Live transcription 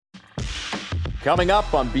Coming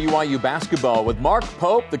up on BYU basketball with Mark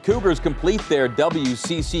Pope, the Cougars complete their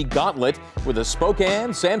WCC gauntlet with a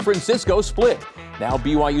Spokane-San Francisco split. Now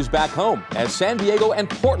BYU's back home as San Diego and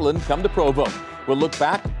Portland come to Provo. We'll look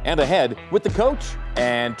back and ahead with the coach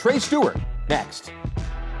and Trey Stewart next.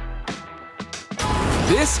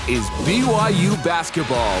 This is BYU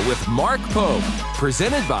basketball with Mark Pope,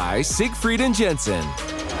 presented by Siegfried and Jensen.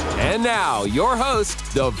 And now, your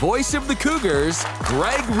host, the voice of the Cougars,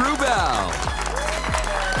 Greg Wrubell.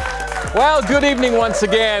 Well, good evening once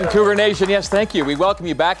again, Cougar Nation. Yes, thank you. We welcome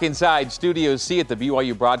you back inside Studio C at the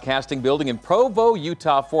BYU Broadcasting Building in Provo,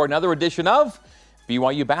 Utah for another edition of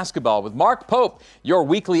BYU Basketball with Mark Pope, your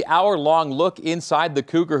weekly hour-long look inside the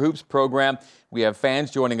Cougar Hoops program. We have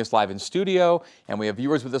fans joining us live in studio, and we have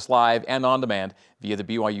viewers with us live and on demand via the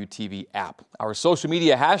BYU TV app. Our social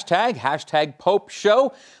media hashtag Pope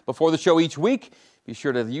Show. Before the show each week, be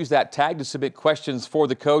sure to use that tag to submit questions for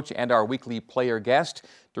the coach and our weekly player guest.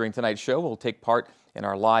 During tonight's show, we'll take part in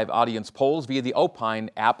our live audience polls via the Opine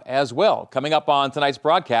app as well. Coming up on tonight's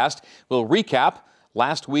broadcast, we'll recap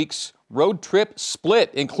last week's road trip split,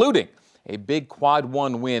 including a big quad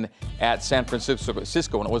one win at San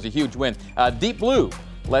Francisco, and it was a huge win. Deep Blue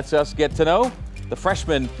lets us get to know the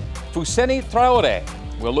freshman Fousseyni Traore.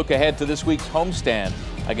 We'll look ahead to this week's homestand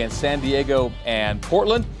against San Diego and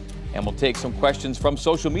Portland, and we'll take some questions from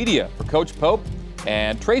social media for Coach Pope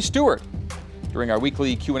and Trey Stewart during our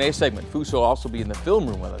weekly Q&A segment. Fouss will also be in the film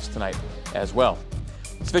room with us tonight as well.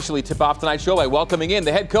 Let's officially tip off tonight's show by welcoming in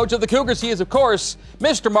the head coach of the Cougars. He is, of course,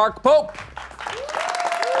 Mr. Mark Pope.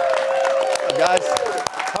 Hey guys,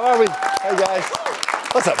 how are we? Hey guys,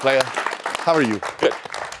 what's up, playa? How are you? Good.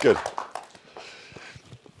 Good.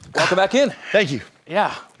 Welcome back in. Thank you.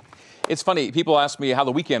 Yeah. It's funny, people ask me how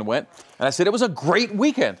the weekend went, and I said it was a great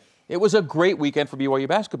weekend. It was a great weekend for BYU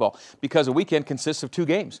basketball because a weekend consists of two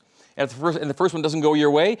games. And if the first one doesn't go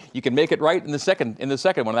your way, you can make it right in the second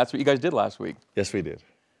one. That's what you guys did last week. Yes, we did.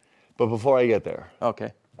 But before I get there,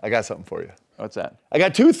 okay, I got something for you. What's that? I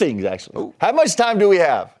got two things, actually. Ooh. How much time do we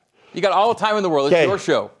have? You got all the time in the world. It's your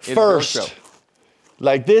show. It's First, your show.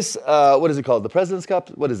 Like this, what is it called? The President's Cup?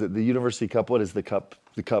 What is it? The University Cup? What is the cup?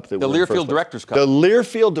 The cup that the Learfield Directors Cup. The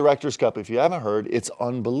Learfield Directors Cup. If you haven't heard, it's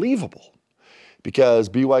unbelievable because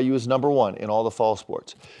BYU is number one in all the fall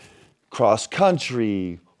sports. Cross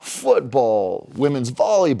country, football, women's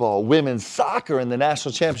volleyball, women's soccer in the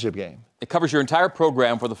national championship game. It covers your entire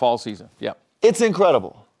program for the fall season. Yeah. It's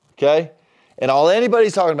incredible, okay? And all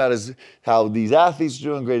anybody's talking about is how these athletes are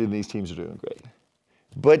doing great and these teams are doing great.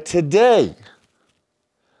 But today,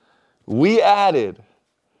 we added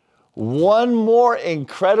one more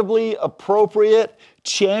incredibly appropriate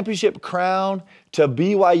championship crown to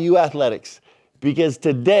BYU athletics. Because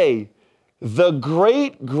today, the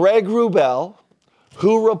great Greg Wrubell,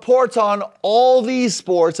 who reports on all these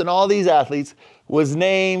sports and all these athletes, was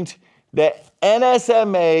named the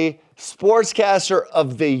NSMA Sportscaster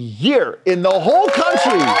of the Year in the whole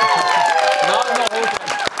country. Not in the whole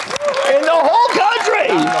country. In the whole country.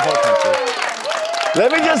 Not in the whole country.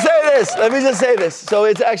 Let me just say this. So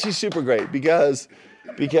it's actually super great because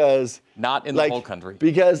not in the whole country.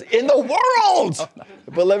 Because in the world.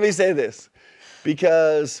 But let me say this.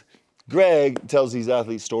 Because Greg tells these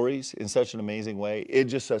athletes stories in such an amazing way. It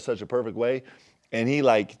just says such a perfect way. And he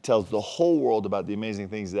tells the whole world about the amazing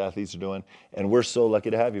things the athletes are doing. And we're so lucky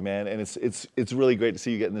to have you, man. And it's really great to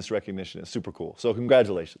see you getting this recognition. It's super cool. So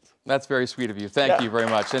congratulations. That's very sweet of you. Thank you very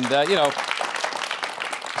much. And,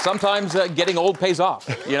 sometimes getting old pays off,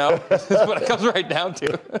 That's what it comes right down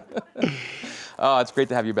to. Oh, it's great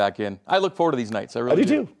to have you back in. I look forward to these nights. I really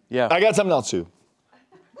do. Too. Yeah. I got something else, too.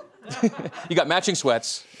 You got matching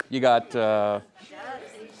sweats. You got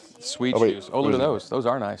sweet shoes. Oh, look at those. Those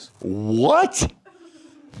are nice. What?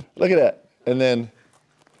 Look at that. And then,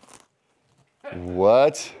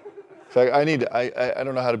 what? In fact, I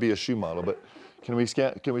don't know how to be a shoe model, but can we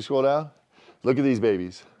scroll down? Look at these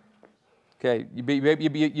babies. Okay,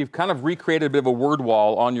 you've kind of recreated a bit of a word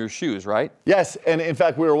wall on your shoes, right? Yes, and in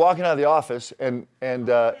fact, we were walking out of the office, and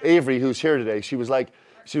Avery, who's here today, she was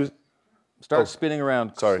Start spinning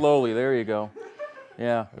around slowly. There you go.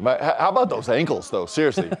 Yeah. How about those ankles, though?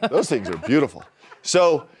 Seriously, those things are beautiful.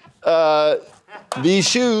 So these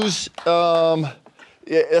shoes,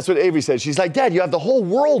 that's what Avery said. She's like, Dad, you have the whole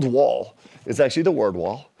world wall. It's actually the word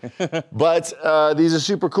wall. But these are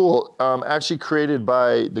super cool. Actually created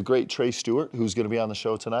by the great Trey Stewart, who's going to be on the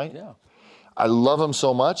show tonight. Yeah. I love him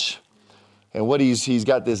so much. And what he's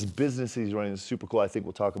got this business he's running that's super cool. I think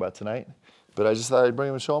we'll talk about tonight. But I just thought I'd bring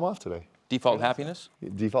him and show him off today. Default Happiness?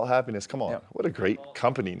 Default Happiness. Come on. Yeah. What a great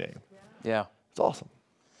company name. Yeah. It's awesome.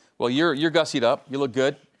 Well, you're gussied up. You look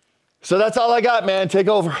good. So that's all I got, man. Take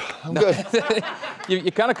over. I'm good.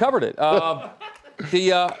 You kind of covered it.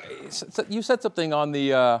 You said something on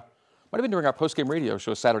the, might have been during our post-game radio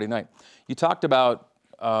show Saturday night. You talked about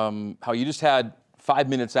how you just had 5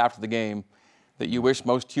 minutes after the game that you wish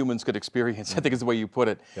most humans could experience. I think is the way you put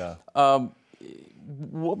it. Yeah.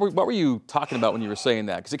 What were you talking about when you were saying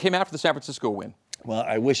that? Because it came after the San Francisco win. Well,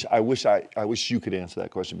 I wish you could answer that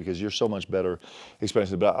question because you're so much better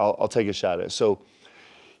experienced. But I'll take a shot at it. So,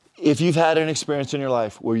 if you've had an experience in your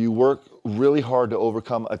life where you work really hard to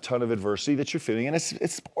overcome a ton of adversity that you're feeling, and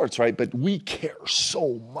it's sports, right? But we care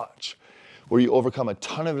so much. Where you overcome a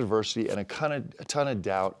ton of adversity and a ton of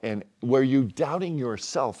doubt, and where you're doubting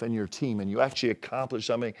yourself and your team, and you actually accomplish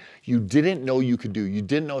something you didn't know you could do. You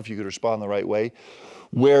didn't know if you could respond the right way.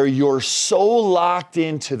 Where you're so locked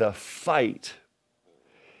into the fight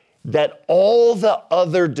that all the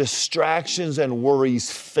other distractions and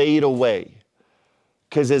worries fade away.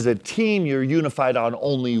 Because as a team, you're unified on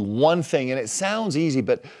only one thing. And it sounds easy,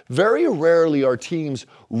 but very rarely are teams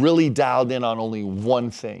really dialed in on only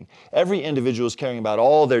one thing. Every individual is caring about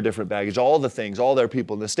all their different baggage, all the things, all their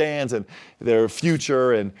people in the stands and their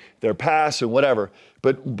future and their past and whatever.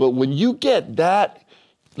 But when you get that,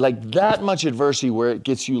 like that much adversity where it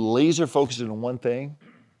gets you laser focused on one thing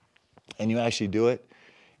and you actually do it,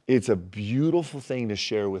 it's a beautiful thing to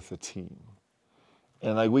share with the team.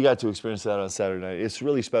 And like we got to experience that on Saturday night. It's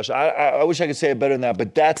really special. I wish I could say it better than that,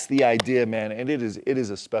 but that's the idea, man. And it is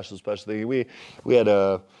a special thing. We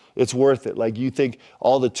had it's worth it. Like you think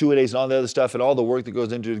all the two-a-days and all the other stuff and all the work that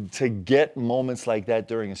goes into it, to get moments like that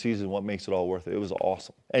during a season, what makes it all worth it? It was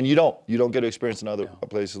awesome. And you don't get to experience in other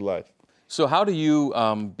places in life. So how do you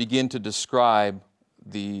begin to describe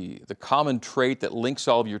the common trait that links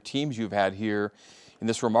all of your teams you've had here in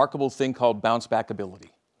this remarkable thing called bounce back ability?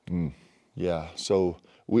 Yeah, so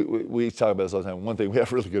we talk about this all the time. One thing, we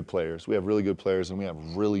have really good players. We have really good players and we have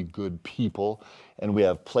really good people. And we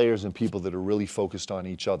have players and people that are really focused on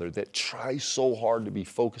each other, that try so hard to be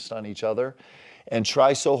focused on each other and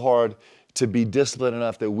try so hard to be disciplined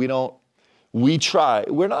enough that we're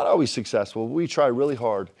not always successful, but we try really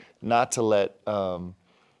hard not to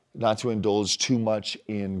indulge too much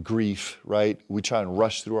in grief, right? We try and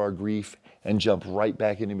rush through our grief and jump right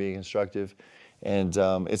back into being constructive. And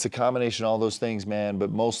it's a combination of all those things, man, but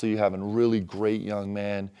mostly you having really great young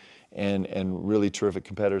men and really terrific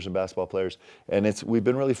competitors and basketball players. And we've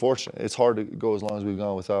been really fortunate. It's hard to go as long as we've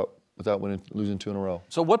gone without losing 2 in a row.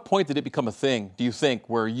 So what point did it become a thing, do you think,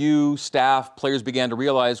 where you, staff, players began to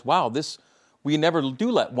realize, wow, we never do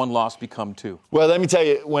let one loss become 2? Well, let me tell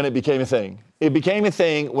you when it became a thing. It became a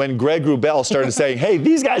thing when Greg Wrubell started saying, hey,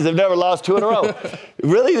 these guys have never lost 2 in a row.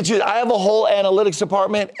 Really, I have a whole analytics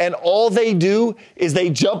department, and all they do is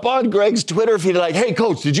they jump on Greg's Twitter feed like, hey,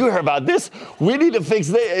 coach, did you hear about this? We need to fix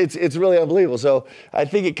this. It's really unbelievable. So I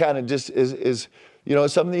think it kind of just is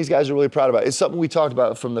it's something these guys are really proud about. It's something we talked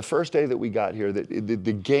about from the first day that we got here, that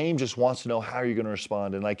the game just wants to know how you're going to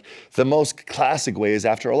respond. And like the most classic way is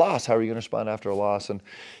after a loss. How are you going to respond after a loss?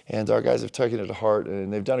 And our guys have taken it to heart,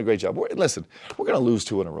 and they've done a great job. Listen, we're going to lose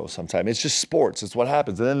 2 in a row sometime. It's just sports. It's what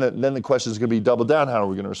happens. And then the question is going to be double down. How are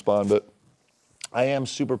we going to respond? But I am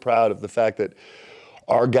super proud of the fact that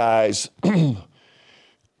our guys, a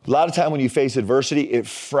lot of time when you face adversity, it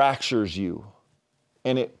fractures you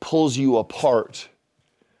and it pulls you apart.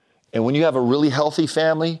 And when you have a really healthy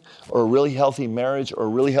family or a really healthy marriage or a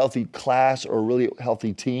really healthy class or a really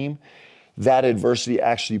healthy team, that adversity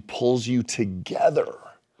actually pulls you together.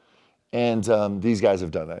 And these guys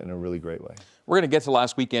have done that in a really great way. We're going to get to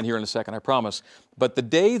last weekend here in a second, I promise. But the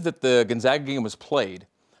day that the Gonzaga game was played,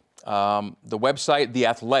 the website The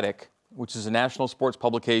Athletic, which is a national sports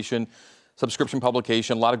publication, subscription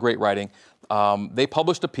publication, a lot of great writing, they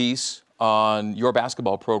published a piece on your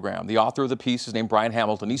basketball program. The author of the piece is named Brian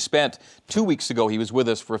Hamilton. He spent 2 weeks ago, he was with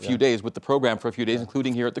us for a few days, with the program for a few days,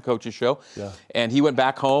 including here at the Coaches Show. Yeah. And he went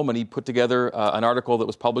back home and he put together an article that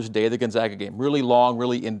was published the day of the Gonzaga game. Really long,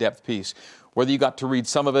 really in-depth piece. Whether you got to read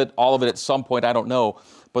some of it, all of it at some point, I don't know.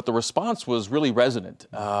 But the response was really resonant.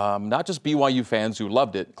 Not just BYU fans who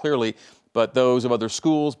loved it, clearly, but those of other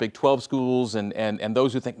schools, Big 12 schools, and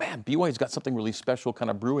those who think, man, BYU's got something really special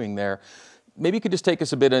kind of brewing there. Maybe you could just take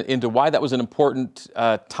us a bit into why that was an important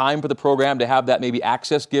time for the program to have that maybe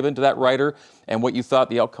access given to that writer and what you thought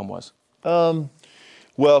the outcome was.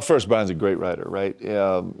 Well, first, Brian's a great writer, right?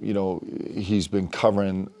 He's been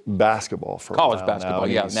covering basketball for college a while basketball, now.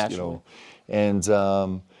 Yeah, nationally.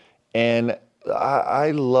 And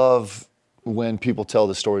I love when people tell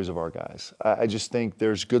the stories of our guys. I just think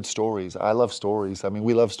there's good stories. I love stories. I mean,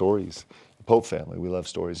 we love stories. Pope family. We love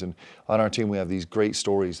stories. And on our team, we have these great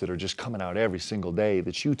stories that are just coming out every single day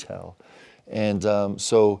that you tell. And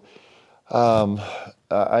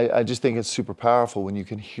I just think it's super powerful when you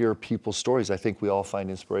can hear people's stories. I think we all find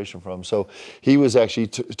inspiration from. So he was actually,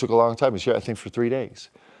 took a long time. He was here, I think, for 3 days.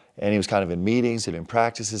 And he was kind of in meetings and in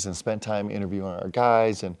practices and spent time interviewing our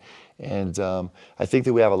guys. And I think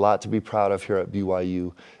that we have a lot to be proud of here at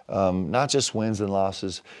BYU. Not just wins and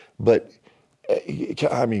losses, but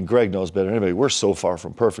I mean, Greg knows better than anybody. We're so far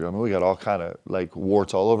from perfect. I mean, we got all kind of like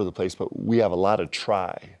warts all over the place, but we have a lot of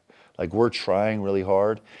try. Like we're trying really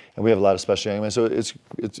hard, and we have a lot of special young men. So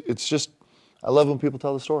it's just, I love when people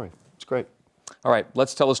tell the story. It's great. All right,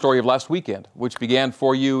 let's tell the story of last weekend, which began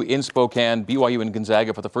for you in Spokane, BYU and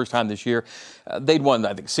Gonzaga for the first time this year. They'd won,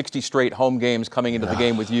 I think, 60 straight home games coming into the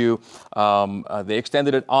game with you. They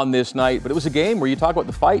extended it on this night, but it was a game where you talk about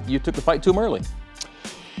the fight. You took the fight to them early.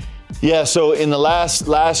 Yeah, so in the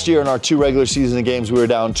last year in our 2 regular season games, we were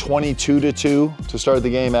down 22-2 to start the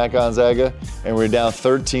game at Gonzaga, and we were down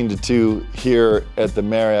 13-2 here at the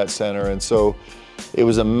Marriott Center. And so it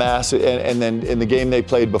was a massive, and then in the game they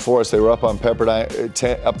played before us, they were up on Pepperdine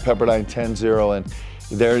 10-0, and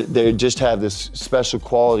they just have this special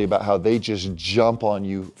quality about how they just jump on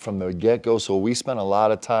you from the get-go. So we spent a lot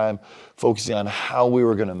of time focusing on how we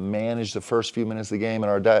were going to manage the first few minutes of the game,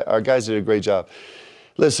 and our guys did a great job.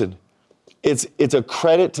 Listen, it's a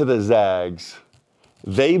credit to the Zags.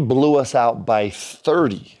 They blew us out by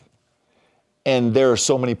 30. And there are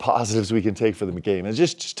so many positives we can take from the game. It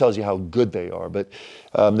just tells you how good they are. But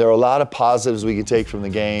there are a lot of positives we can take from the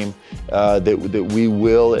game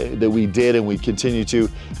that we did and we continue to.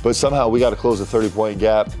 But somehow we got to close a 30-point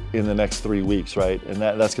gap in the next 3 weeks, right? And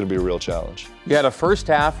that's going to be a real challenge. You had a first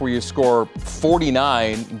half where you score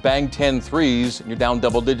 49, bang 10 threes, and you're down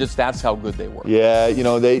double digits. That's how good they were. Yeah, you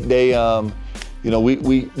know,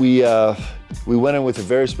 we went in with a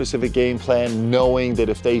very specific game plan, knowing that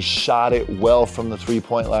if they shot it well from the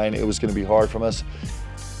three-point line, it was going to be hard from us.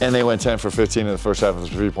 And they went 10 for 15 in the first half of the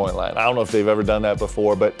three-point line. I don't know if they've ever done that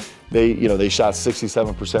before, but they shot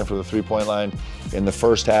 67% from the three-point line in the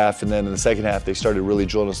first half, and then in the second half, they started really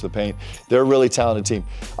drilling us to the paint. They're a really talented team.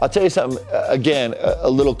 I'll tell you something, again, a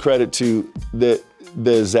little credit to the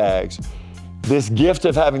Zags. This gift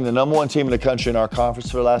of having the number 1 team in the country in our conference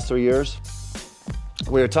for the last 3 years,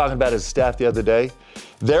 we were talking about as staff the other day.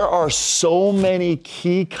 There are so many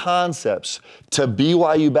key concepts to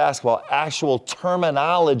BYU basketball, actual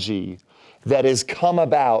terminology that has come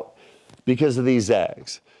about because of these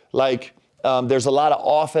Zags. Like, there's a lot of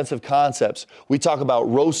offensive concepts. We talk about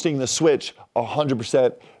roasting the switch,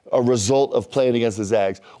 100% a result of playing against the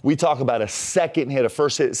Zags. We talk about a second hit, a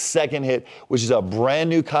first hit, second hit, which is a brand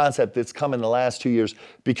new concept that's come in the last 2 years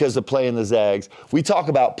because of playing the Zags. We talk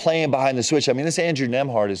about playing behind the switch. I mean, this Andrew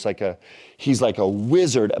Nembhard is he's like a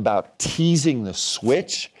wizard about teasing the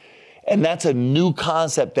switch. And that's a new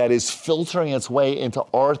concept that is filtering its way into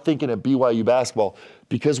our thinking at BYU basketball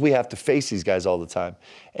because we have to face these guys all the time.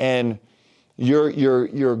 And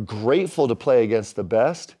you're grateful to play against the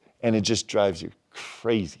best, and it just drives you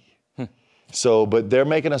crazy. So, but they're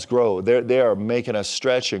making us grow. They are making us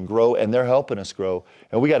stretch and grow, and they're helping us grow.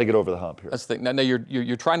 And we got to get over the hump here. That's the thing. Now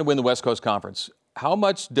you're trying to win the West Coast Conference. How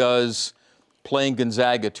much does playing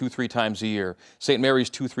Gonzaga 2-3 times a year, St. Mary's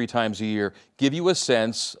 2-3 times a year, give you a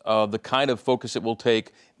sense of the kind of focus it will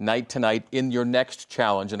take night to night in your next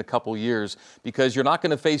challenge in a couple years? Because you're not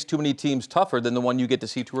going to face too many teams tougher than the one you get to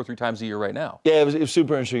see 2 or 3 times a year right now. Yeah, it was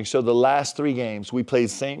super interesting. So the last 3 games, we played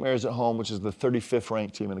St. Mary's at home, which is the 35th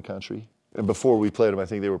ranked team in the country. And before we played them, I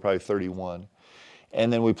think they were probably 31.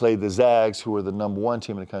 And then we played the Zags, who were the number 1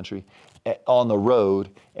 team in the country, on the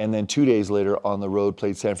road. And then 2 days later on the road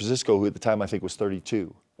played San Francisco, who at the time I think was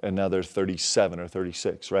 32. And now they're 37 or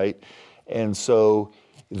 36, right? And so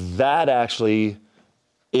that actually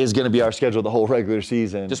is going to be our schedule the whole regular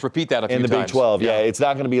season. Just repeat that a few times. In the Big 12, yeah. It's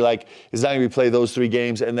not going to be play those 3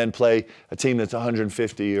 games and then play a team that's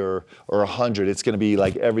 150 or 100. It's going to be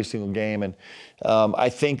like every single game. And I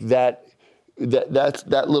think that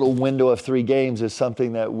little window of 3 games is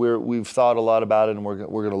something that we've thought a lot about, and we're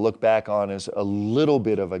going to look back on as a little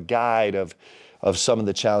bit of a guide of some of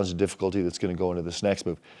the challenge and difficulty that's going to go into this next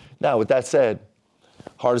move. Now, with that said,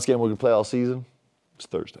 hardest game we're going to play all season is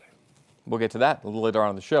Thursday. We'll get to that a little later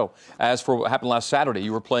on in the show. As for what happened last Saturday,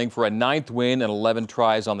 you were playing for a 9th win and 11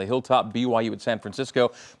 tries on the Hilltop, BYU at San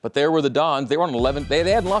Francisco. But there were the Dons. They were on 11. They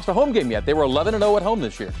hadn't lost a home game yet. They were 11-0 at home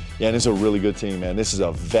this year. Yeah, and it's a really good team, man. This is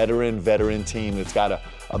a veteran team that's got a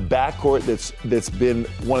backcourt that's been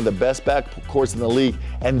one of the best backcourts in the league.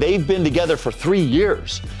 And they've been together for 3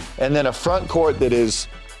 years. And then a front court that has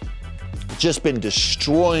just been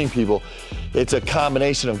destroying people. it's a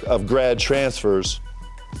combination of grad transfers,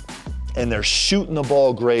 and they're shooting the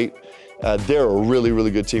ball great. They're a really,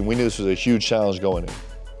 really good team. We knew this was a huge challenge going in.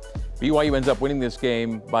 BYU ends up winning this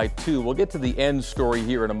game by 2. We'll get to the end story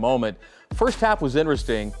here in a moment. First half was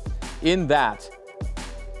interesting in that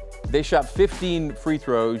they shot 15 free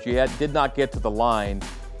throws. You did not get to the line.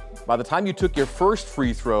 By the time you took your first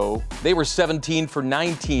free throw, they were 17 for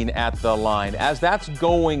 19 at the line. As that's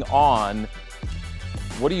going on,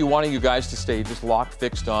 what are you wanting you guys to stay just locked,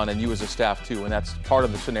 fixed on, and you as a staff too? And that's part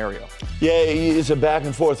of the scenario. Yeah, it's a back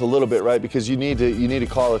and forth a little bit, right? Because you need to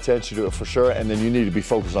call attention to it for sure, and then you need to be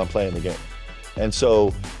focused on playing the game. And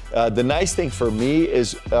so the nice thing for me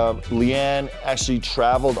is Leanne actually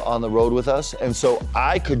traveled on the road with us, and so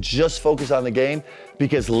I could just focus on the game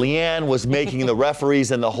because Leanne was making the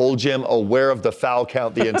referees and the whole gym aware of the foul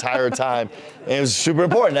count the entire time. And it was super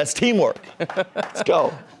important. That's teamwork. Let's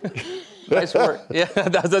go. Nice work. Yeah,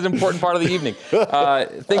 that's an important part of the evening.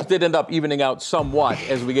 Things did end up evening out somewhat.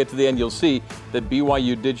 As we get to the end, you'll see that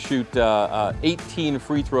BYU did shoot 18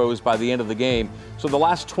 free throws by the end of the game. So the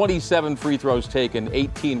last 27 free throws taken,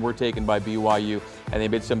 18 were taken by BYU, and they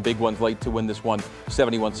made some big ones late to win this one,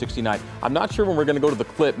 71-69. I'm not sure when we're going to go to the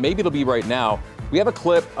clip. Maybe it'll be right now. We have a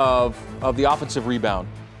clip of the offensive rebound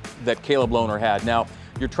that Caleb Lohner had. Now,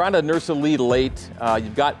 you're trying to nurse a lead late.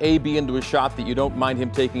 You've got AB into a shot that you don't mind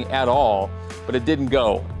him taking at all, but it didn't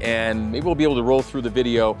go. And maybe we'll be able to roll through the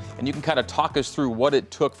video, and you can kind of talk us through what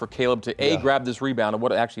it took for Caleb to, grab this rebound and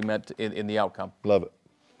what it actually meant in the outcome. Love it.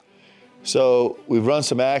 So we've run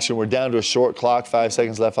some action. We're down to a short clock, 5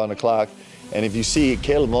 seconds left on the clock. And if you see,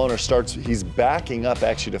 Caleb Lohner he's backing up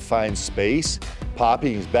actually to find space,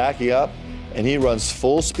 popping, he's backing up, and he runs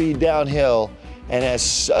full speed downhill and has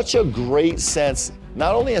such a great sense,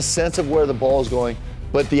 not only a sense of where the ball is going,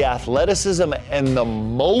 but the athleticism and the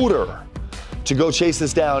motor to go chase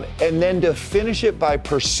this down, and then to finish it by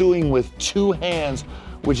pursuing with 2 hands,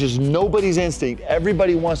 which is nobody's instinct.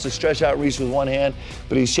 Everybody wants to stretch out, reach with 1 hand,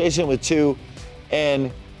 but he's chasing it with 2.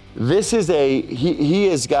 And this is he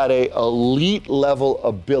has got a elite level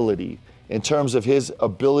ability in terms of his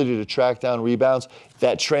ability to track down rebounds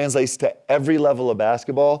that translates to every level of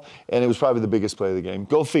basketball, and it was probably the biggest play of the game.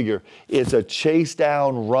 Go figure. It's a chase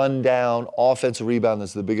down, run down, offensive rebound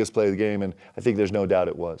that's the biggest play of the game, and I think there's no doubt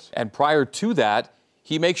it was. And prior to that,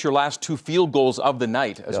 he makes your last 2 field goals of the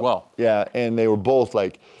night as well. Yeah, and they were both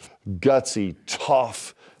like gutsy,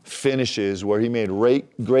 tough finishes where he made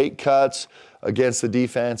great cuts against the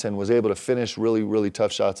defense and was able to finish really, really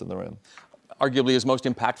tough shots in the rim. Arguably his most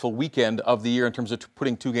impactful weekend of the year in terms of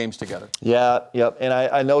putting 2 games together. Yeah, and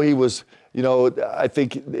I know he was, I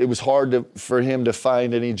think it was hard for him to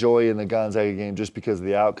find any joy in the Gonzaga game just because of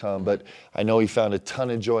the outcome, but I know he found a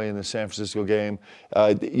ton of joy in the San Francisco game.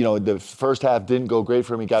 The first half didn't go great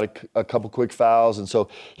for him. He got a couple quick fouls, and so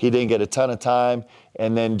he didn't get a ton of time,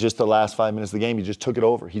 and then just the last 5 minutes of the game, he just took it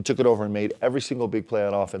over. He took it over and made every single big play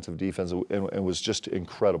on offensive defense and was just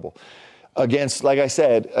incredible. Like I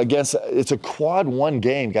said, it's a quad 1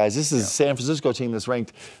 game, guys. This is a San Francisco team that's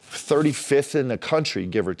ranked 35th in the country,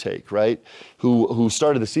 give or take, right? Who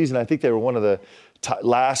started the season, I think they were one of the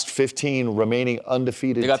last 15 remaining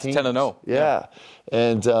undefeated teams. They got to 10-0. Yeah.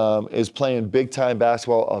 And is playing big-time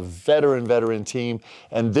basketball, a veteran team.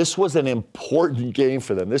 And this was an important game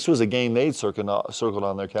for them. This was a game they'd circled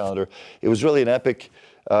on their calendar. It was really an epic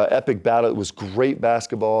battle. It was great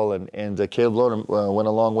basketball, and Caleb Lohner went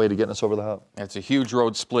a long way to getting us over the hump. It's a huge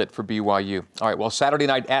road split for BYU. All right, well, Saturday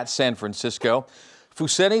night at San Francisco,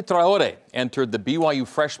 Fousseyni Traore entered the BYU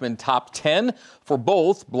freshman top 10 for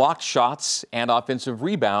both blocked shots and offensive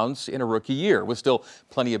rebounds in a rookie year, with still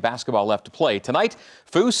plenty of basketball left to play. Tonight,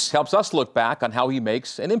 Foose helps us look back on how he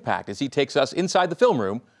makes an impact as he takes us inside the film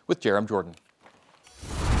room with Jarom Jordan.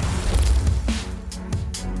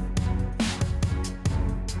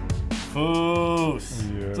 Foose.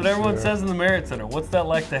 Yeah, that's what everyone says in the Marriott Center. What's that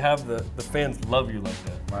like to have the fans love you like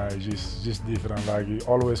that? Just different. Like, it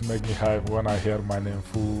always make me hype when I hear my name,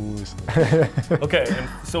 Foose. Okay, and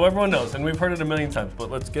so everyone knows, and we've heard it a million times,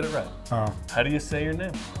 but let's get it right. How do you say your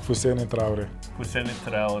name? Fousseyni Traore. Fousseyni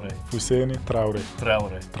Traore. Fousseyni Traore.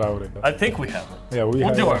 Traore. I think we have it. Yeah,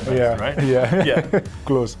 we'll do our best, right? Yeah.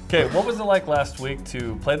 Close. Okay, what was it like last week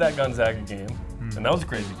to play that Gonzaga game? And that was a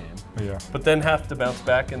crazy game. Yeah. But then have to bounce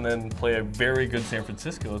back and then play a very good San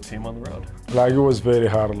Francisco team on the road. Like, it was very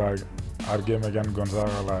hard. Like, our game against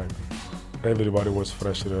Gonzaga, like, everybody was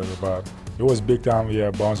frustrated, but it was big time. Yeah,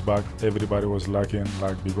 bounce back. Everybody was lacking,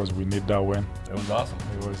 like, because we need that win. It was awesome.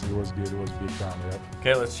 It was good. It was big time. Yeah.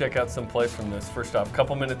 Okay, let's check out some plays from this. First off, a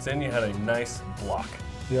couple minutes in, you had a nice block.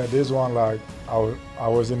 Yeah, this one, like, I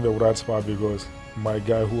was in the right spot because my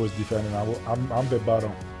guy who was defending, I'm the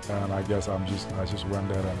bottom, and I guess I just went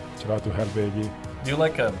there and tried to help Iggy. Do you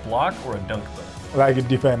like a block or a dunk better? Like it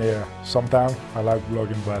depends, yeah. Sometimes I like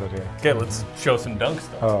blocking better, yeah. Okay, let's show some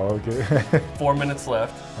dunks though. Oh, okay. 4 minutes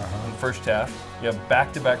left in the first half. You have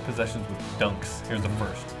back-to-back possessions with dunks. Here's the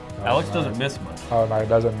first. Alex doesn't miss much. Oh, no, it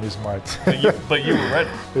doesn't miss much. But you were ready.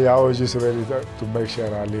 Yeah, I was just ready to make sure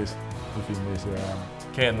at least if he missed, yeah.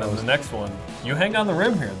 Okay, and then the next one, you hang on the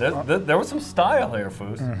rim here. There was some style here,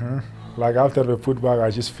 Foos. Like after the putback,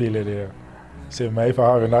 I just feel it here. Say, man, if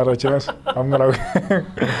I have another chance, I'm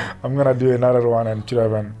gonna do another one and try.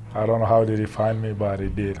 And I don't know how did he find me, but he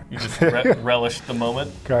did. You just relished the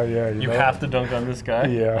moment. Yeah, you have to dunk on this guy.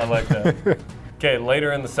 Yeah, I like that. Okay,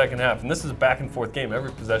 later in the second half, and this is a back and forth game.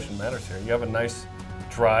 Every possession matters here. You have a nice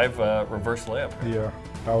drive, reverse layup here. Yeah,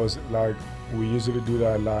 that was like we usually do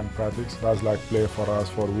that a lot in practice. That's like play for us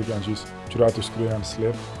for we can just try to screen and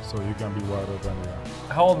slip, so you can be wide open. Yeah.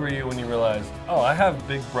 How old were you when you realized, oh, I have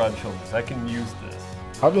big, broad shoulders. I can use this?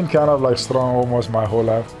 I've been kind of like strong almost my whole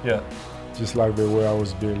life. Yeah. Just like the way I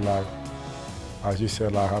was built, like as you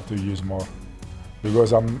said, I have to use more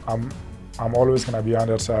because I'm always gonna be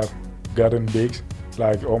underside, guarding bigs.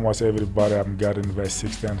 Like almost everybody, I'm guarding by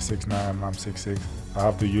 6'10", 6'9", I'm 6'6". I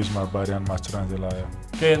have to use my body and my strength a lot. Yeah.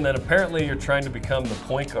 Okay, and then apparently you're trying to become the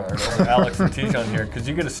point guard over Alex and Tijon here because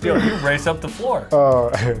you get a steal. You race up the floor.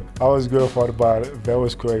 I was good for it, but that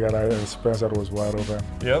was quick, and Spencer was wide open.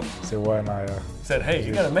 Yep. So why not? He said, hey,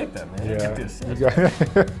 you got to make that, man. Yeah. Get the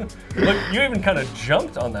assist. Look, you even kind of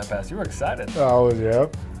jumped on that pass. You were excited. I was,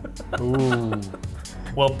 yep. Ooh.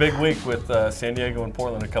 Well, big week with San Diego and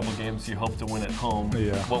Portland, a couple games you hope to win at home.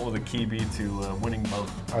 Yeah. What will the key be to winning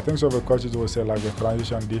both? I think so. The coaches will say like the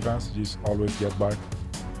transition defense, just always get back.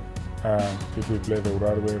 And if we play the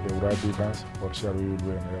right way, the right defense, for sure we will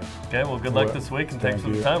win. Yeah. Okay, well, good luck this week, and thanks for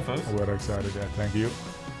the time, folks. We're excited. Yeah, thank you.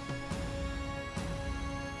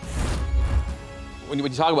 When you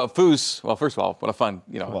talk about Foos, well, first of all, what a fun,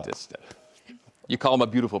 you call him a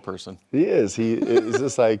beautiful person. He is. He is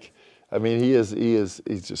just like. I mean, he's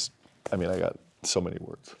just, I got so many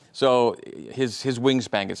words. So his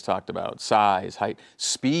wingspan gets talked about, size, height,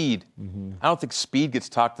 speed. Mm-hmm. I don't think speed gets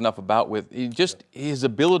talked enough about with just his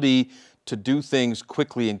ability to do things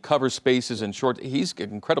quickly and cover spaces and short. He's got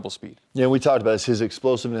incredible speed. Yeah, we talked about this, his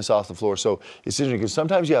explosiveness off the floor. So it's interesting because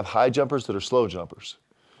sometimes you have high jumpers that are slow jumpers.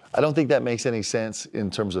 I don't think that makes any sense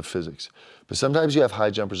in terms of physics. But sometimes you have high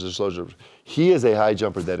jumpers and slow jumpers. He is a high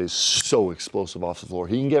jumper that is so explosive off the floor.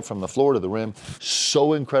 He can get from the floor to the rim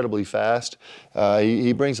so incredibly fast.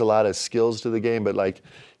 He brings a lot of skills to the game, but like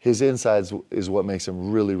his insides is what makes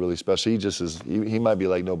him really, really special. He just is. He might be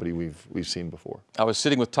like nobody we've seen before. I was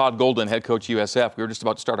sitting with Todd Golden, head coach USF. We were just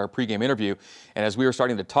about to start our pregame interview, and as we were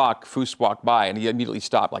starting to talk, Foos walked by, and he immediately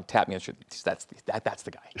stopped, like tapped me and said, "That's the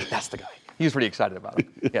guy. That's the guy." He was pretty excited about it.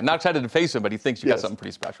 Yeah, not excited to face him, but he thinks you got something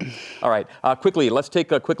pretty special. All right, quickly, let's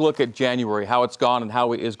take a quick look at January, how it's gone and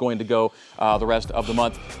how it is going to go the rest of the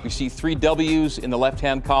month. We see 3 W's in the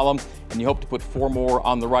left-hand column, and you hope to put 4 more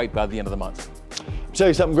on the right by the end of the month. I'll tell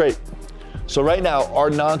you something great. So right now, our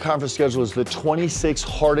non-conference schedule is the 26th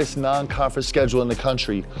hardest non-conference schedule in the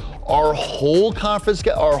country. Our whole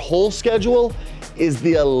schedule is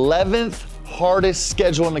the 11th hardest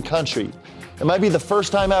schedule in the country. It might be the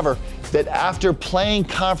first time ever that after playing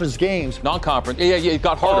conference games, non-conference, it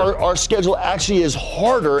got harder. Our schedule actually is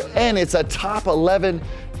harder, and it's a top 11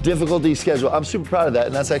 difficulty schedule. I'm super proud of that,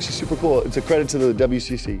 and that's actually super cool. It's a credit to the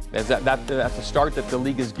WCC. That's the start that the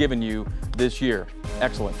league has given you this year.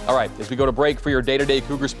 Excellent. All right, as we go to break for your day-to-day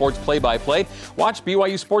Cougar Sports play-by-play, watch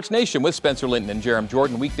BYU Sports Nation with Spencer Linton and Jerem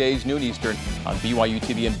Jordan weekdays, noon Eastern on BYU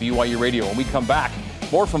TV and BYU Radio. When we come back,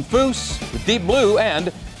 more from Foos with Deep Blue,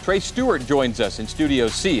 and Trey Stewart joins us in Studio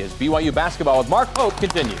C as BYU basketball with Mark Pope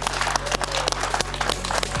continues.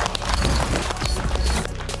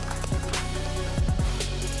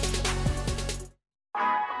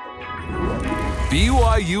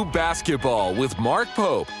 BYU basketball with Mark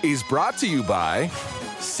Pope is brought to you by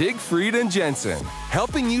Siegfried and Jensen,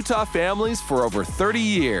 helping Utah families for over 30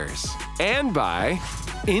 years. And by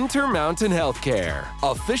Intermountain Healthcare,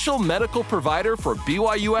 official medical provider for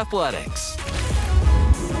BYU Athletics.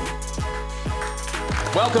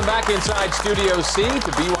 Welcome back inside Studio C to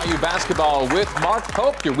BYU basketball with Mark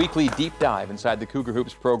Pope, your weekly deep dive inside the Cougar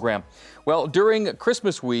Hoops program. Well, during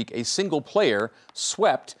Christmas week, a single player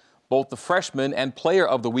swept both the Freshman and Player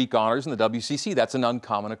of the Week honors in the WCC. That's an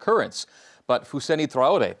uncommon occurrence. But Fousseyni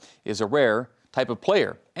Traoré is a rare type of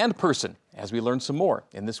player and person, as we learn some more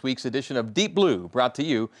in this week's edition of Deep Blue, brought to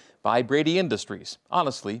you by Brady Industries.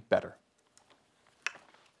 Honestly, better.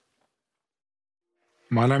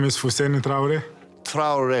 My name is Fousseyni Traoré.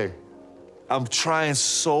 Traore. I'm trying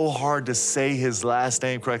so hard to say his last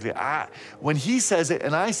name correctly. When he says it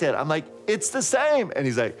and I say it, I'm like, it's the same. And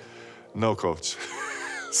he's like, no, coach.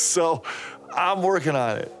 So I'm working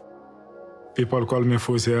on it. People call me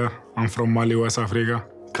Foos here. I'm from Mali, West Africa.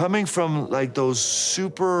 Coming from like those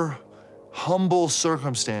super humble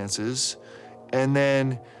circumstances and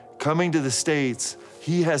then coming to the States,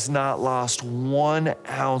 he has not lost 1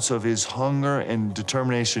 ounce of his hunger and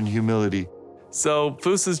determination and humility. So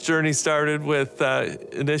Foos's journey started with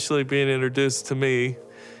initially being introduced to me.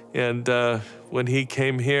 And when he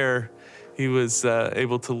came here, he was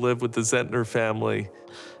able to live with the Zentner family.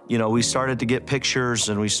 You know, we started to get pictures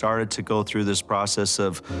and we started to go through this process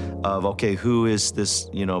of okay, who is this,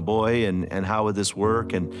 boy and how would this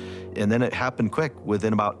work? And then it happened quick.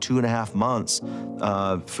 Within about 2.5 months,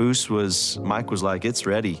 Mike was like, it's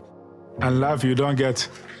ready. In life, you don't get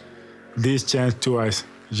this chance twice,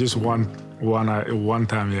 just one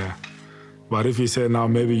time, yeah. But if you say now,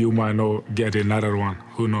 maybe you might not get another one,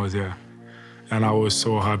 who knows, yeah. And I was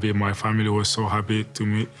so happy, my family was so happy to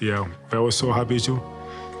me, yeah. I was so happy too,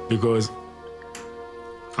 because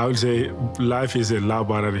I would say life is a lot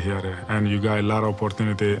better here, and you got a lot of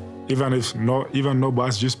opportunity. Even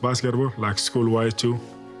just basketball, like school-wise too.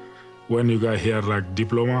 When you got here like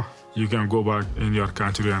diploma, you can go back in your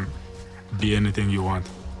country and be anything you want.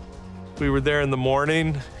 We were there in the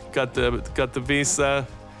morning, got the visa.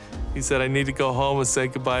 He said, I need to go home and say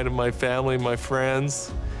goodbye to my family, my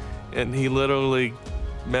friends. And he literally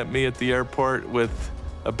met me at the airport with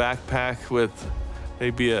a backpack with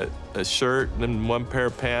maybe a shirt and 1 pair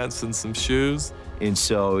of pants and some shoes. And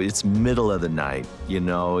so it's middle of the night, in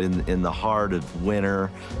the heart of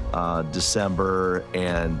winter, December,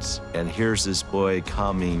 and here's this boy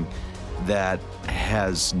coming that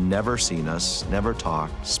has never seen us, never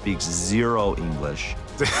talked, speaks zero English.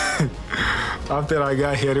 After I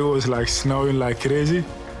got here, it was like snowing like crazy.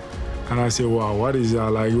 And I said, wow, what is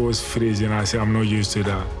that? Like, it was freezing. I said, I'm not used to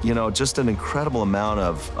that. Just an incredible amount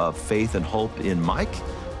of faith and hope in Mike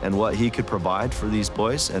and what he could provide for these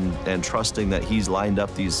boys, and trusting that he's lined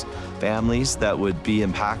up these families that would be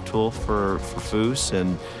impactful for Foos.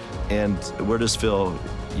 And we just feel,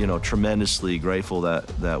 tremendously grateful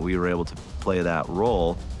that we were able to play that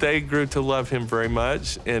role. They grew to love him very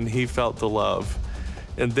much, and he felt the love.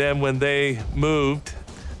 And then when they moved,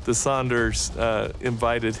 the Saunders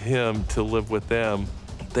invited him to live with them.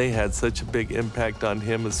 They had such a big impact on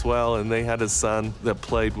him as well, and they had a son that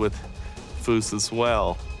played with Foos as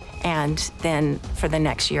well. And then for the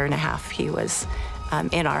next 1.5 years, he was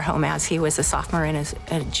in our home as he was a sophomore and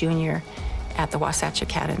a junior at the Wasatch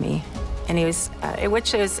Academy. And he was,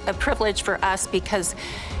 which was a privilege for us because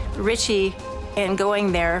Richie, in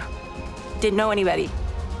going there, didn't know anybody.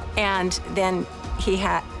 And then he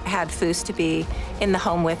had Foos to be in the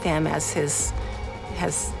home with him as his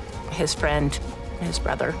friend, his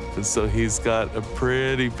brother. And so he's got a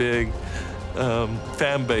pretty big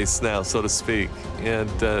fan base now, so to speak. And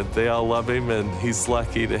they all love him, and he's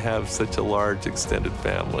lucky to have such a large extended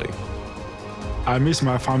family. I miss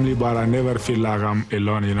my family, but I never feel like I'm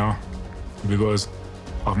alone, because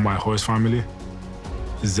of my host family,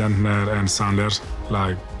 Zentner and Saunders.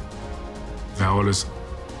 Like, they're always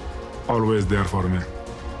there for me.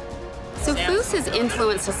 So Foos has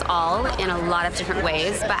influenced us all in a lot of different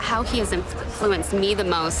ways, but how he has influenced me the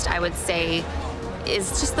most, I would say,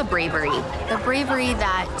 is just the bravery. The bravery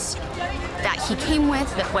that he came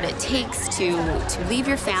with, that what it takes to leave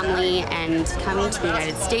your family and come to the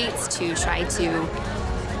United States to try to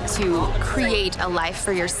create a life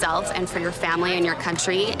for yourself and for your family and your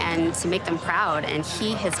country and to make them proud. And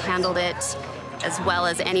he has handled it as well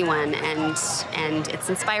as anyone, and it's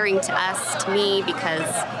inspiring to us, to me, because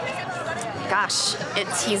gosh,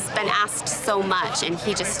 he's been asked so much and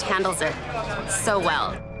he just handles it so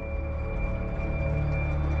well.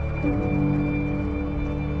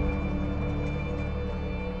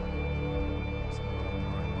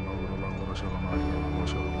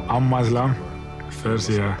 I'm Muslim, first,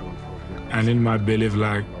 yeah. And in my belief,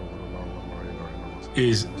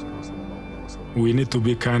 is we need to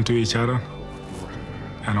be kind to each other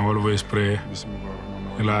and always pray.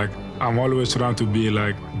 I'm always trying to be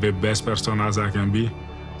the best person as I can be.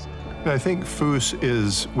 I think Foos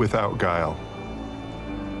is without guile.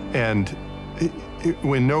 And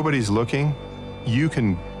when nobody's looking, you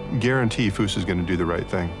can guarantee Foos is going to do the right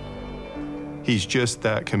thing. He's just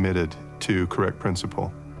that committed to correct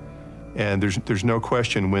principle. And there's no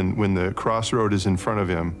question when the crossroad is in front of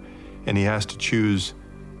him and he has to choose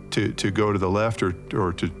to go to the left or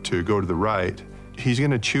to go to the right, he's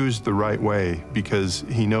going to choose the right way because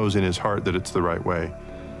he knows in his heart that it's the right way.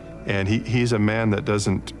 And he's a man that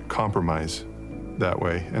doesn't compromise that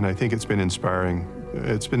way. And I think it's been inspiring.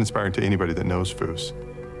 It's been inspiring to anybody that knows Foose.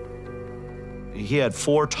 He had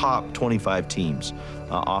 4 top 25 teams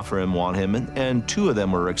offer him, want him, and 2 of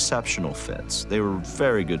them were exceptional fits. They were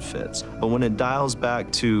very good fits. But when it dials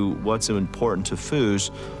back to what's important to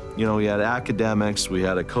Foose, you know, we had academics, we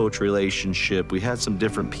had a coach relationship, we had some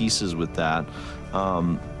different pieces with that,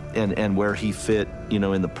 and where he fit, you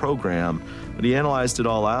know, in the program. But he analyzed it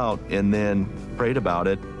all out and then prayed about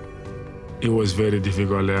it. It was very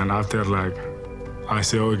difficult, and after, like, I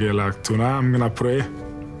said, okay, like, tonight I'm gonna pray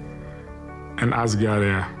and ask God,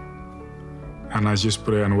 and I just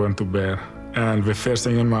pray and went to bed. And the first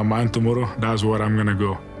thing in my mind tomorrow, that's where I'm gonna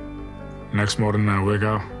go. Next morning I wake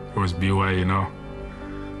up, it was BYU, you know.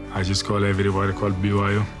 I just call everybody, call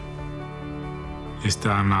BYU. It's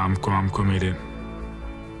time now, I'm committed.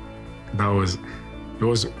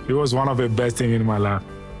 It was one of the best things in my life,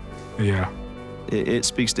 yeah. It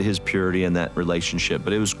speaks to his purity in that relationship,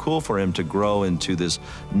 but it was cool for him to grow into this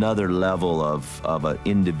another level of an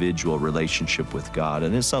individual relationship with God,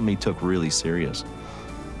 and it's something he took really serious.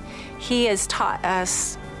 He has taught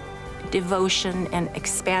us devotion and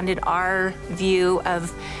expanded our view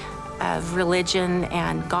of religion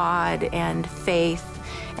and God and faith,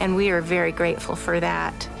 and we are very grateful for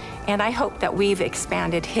that. And I hope that we've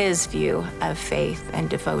expanded his view of faith and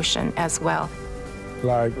devotion as well.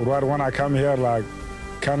 Like, right when I come here, like,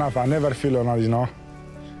 kind of, I never feel alone, you know?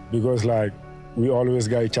 Because, like, we always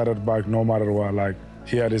got each other back no matter what. Like,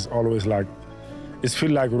 here is always, like, it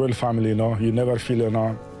feels like real family, you know? You never feel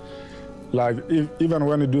alone. Like, even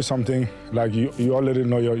when you do something, like, you already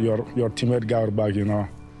know your teammate got your back, you know?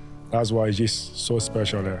 That's why it's just so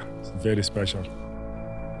special there. It's very special.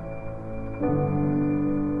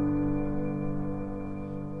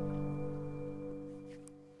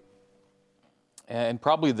 And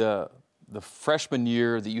probably the freshman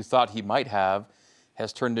year that you thought he might have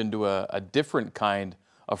has turned into a different kind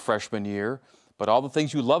of freshman year. But all the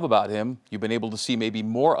things you love about him, you've been able to see maybe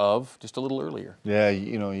more of just a little earlier. Yeah,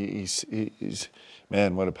 you know, he's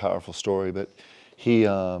man, what a powerful story. But he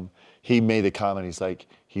made the comment.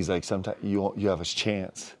 He's like sometimes you have a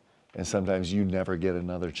chance, and sometimes you never get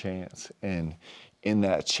another chance. And in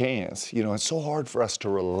that chance, you know, it's so hard for us to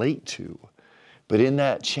relate to. But in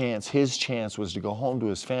that chance, his chance was to go home to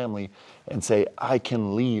his family and say, I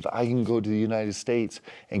can leave, I can go to the United States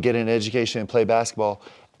and get an education and play basketball.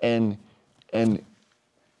 And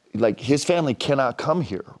like, his family cannot come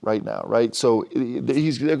here right now, right? So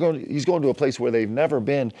he's going to a place where they've never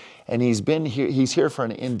been, and he's here for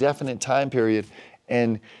an indefinite time period.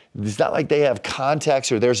 And it's not like they have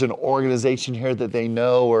contacts or there's an organization here that they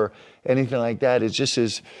know or anything like that. It's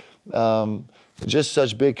just just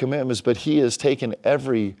such big commitments, but he has taken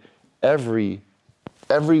every way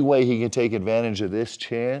he can take advantage of this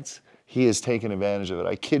chance. He has taken advantage of it.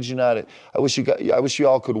 I kid you not. I wish you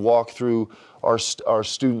all could walk through our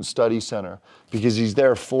student study center, because he's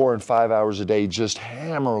there 4 and 5 hours a day, just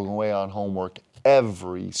hammering away on homework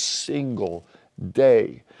every single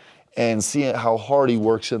day, and seeing how hard he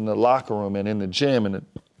works in the locker room and in the gym and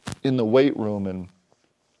in the weight room. And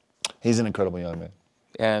he's an incredible young man.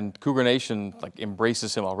 And Cougar Nation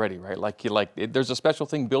embraces him already, right? There's a special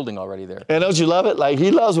thing building already there. And don't you love it? Like,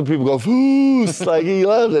 he loves when people go, Foose. Like, he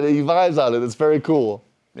loves it. He vibes on it. It's very cool.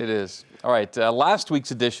 It is. All right, last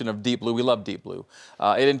week's edition of Deep Blue, we love Deep Blue.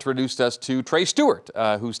 It introduced us to Trey Stewart,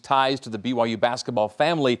 whose ties to the BYU basketball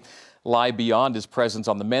family lie beyond his presence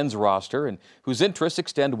on the men's roster and whose interests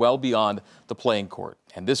extend well beyond the playing court.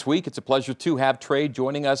 And this week, it's a pleasure to have Trey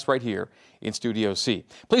joining us right here in Studio C.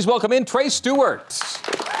 Please welcome in Trey Stewart. There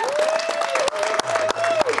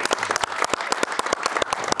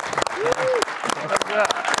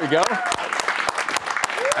we go.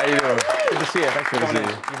 How you doing? Good to see you. Thanks. Good to see you.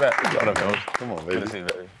 You bet. What up, Coach? Come on, baby. Good to see you,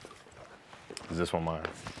 baby. Is this one mine?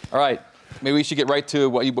 All right. Maybe we should get right to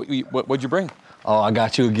what'd you bring? Oh, I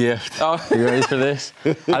got you a gift. Oh. You ready for this?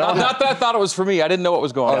 Not that I thought it was for me. I didn't know what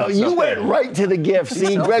was going on. You went right to the gift.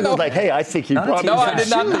 See, Greg was like, hey, I think he brought me No, I did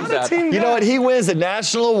not do that. You know what? He wins a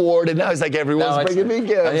national award, and now he's like, everyone's bringing me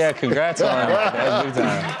gifts. Yeah, congrats on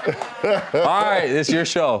that. All right, this is your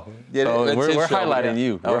show. Yeah, so we're show, highlighting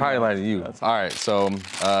you. Oh, we're highlighting you. All right, so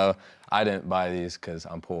I didn't buy these because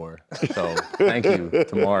I'm poor. So thank you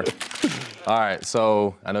to Mark. All right,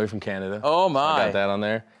 so I know you're from Canada. Oh, my. I got that on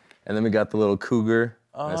there. And then we got the little cougar.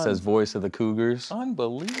 It says Voice of the Cougars.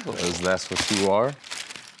 Unbelievable. That's what you are.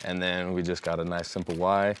 And then we just got a nice simple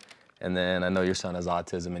Y. And then I know your son has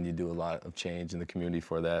autism and you do a lot of change in the community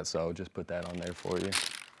for that. So just put that on there for you.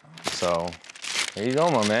 So here you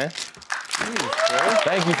go, my man.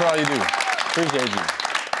 Thank you for all you do. Appreciate you.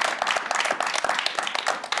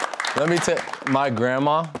 Let me tell my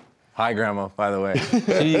grandma, hi grandma, by the way,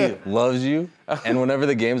 she loves you. And whenever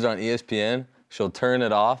the games are on ESPN, she'll turn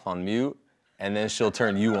it off on mute, and then she'll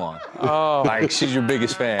turn you on. Oh. Like, she's your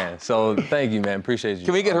biggest fan. So thank you, man. Appreciate you.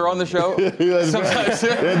 Can we get her on the show?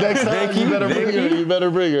 Next time, you better bring her. You better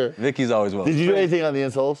bring her. Vicky's always welcome. Did you do anything on the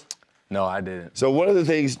insoles? No, I didn't. So one of the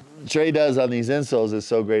things Trey does on these insoles is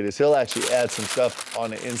so great is he'll actually add some stuff on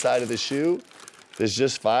the inside of the shoe that's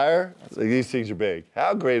just fire. Like, these things are big.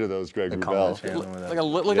 How great are those, Greg Wrubell? Like a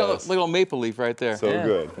little maple leaf right there. So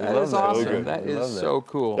good. That is awesome. So good. That is so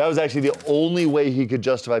cool. That was actually the only way he could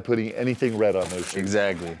justify putting anything red on those shoes.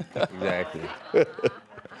 Exactly. Exactly.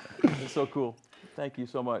 It's so cool. Thank you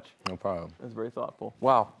so much. No problem. That's very thoughtful.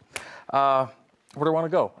 Wow. Where do I want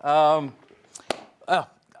to go?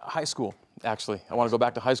 High school, actually. I want to go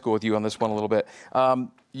back to high school with you on this one a little bit.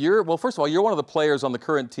 First of all, you're one of the players on the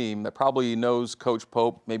current team that probably knows Coach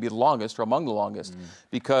Pope maybe the longest or among the longest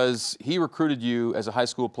because he recruited you as a high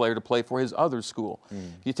school player to play for his other school.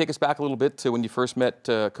 Can you take us back a little bit to when you first met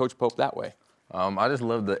Coach Pope that way? I just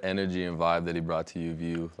love the energy and vibe that he brought to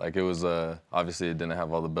UVU. Like, it was, obviously it didn't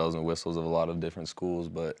have all the bells and whistles of a lot of different schools,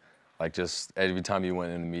 but like, just every time you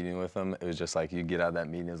went in a meeting with him, it was just like you get out of that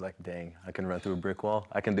meeting, it was like, dang, I can run through a brick wall.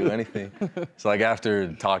 I can do anything. So like,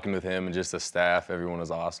 after talking with him and just the staff, everyone was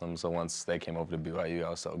awesome. So once they came over to BYU, I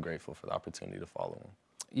was so grateful for the opportunity to follow him.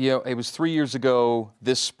 You know, it was 3 years ago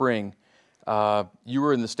this spring. You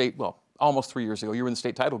were in the state, almost 3 years ago, you were in the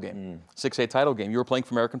state title game, 6A title game. You were playing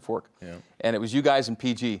for American Fork. Yeah. And it was you guys and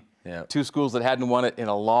PG. Yeah. Two schools that hadn't won it in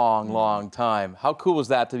a long, long time. How cool was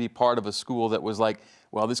that to be part of a school that was like,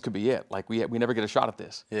 well, this could be it. Like, we never get a shot at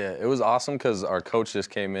this. Yeah, it was awesome because our coach just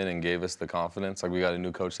came in and gave us the confidence. Like, we got a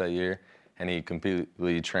new coach that year, and he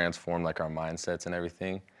completely transformed, like, our mindsets and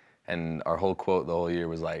everything. And our whole quote the whole year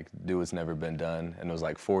was, like, do what's never been done. And it was,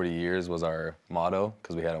 like, 40 years was our motto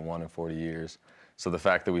because we hadn't won in 40 years. So the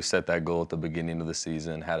fact that we set that goal at the beginning of the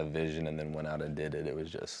season, had a vision, and then went out and did it, it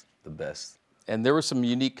was just the best. And there were some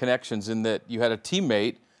unique connections in that you had a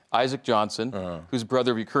teammate, Isaac Johnson, who's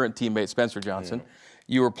brother of your current teammate, Spencer Johnson. Yeah.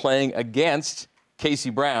 You were playing against Casey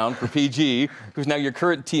Brown for PG, who's now your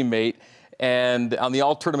current teammate. And on the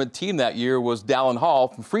all-tournament team that year was Dallin Hall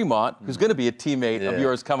from Fremont, who's going to be a teammate of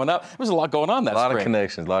yours coming up. There was a lot going on that spring. A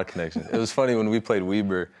lot of connections. It was funny when we played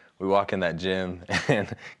Weber, we walk in that gym,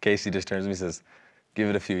 and Casey just turns to me and says, give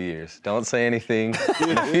it a few years. Don't say anything.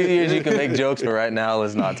 In a few years, you can make jokes, but right now,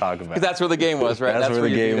 let's not talk about it. That's where the game was, right? That's where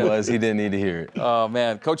the game was. He didn't need to hear it. Oh,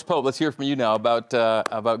 man. Coach Pope, let's hear from you now about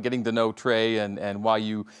getting to know Trey and why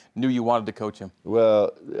you knew you wanted to coach him.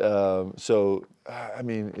 Well, I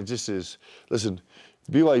mean, it just is. Listen,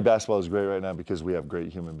 BYU basketball is great right now because we have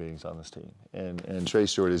great human beings on this team. And Trey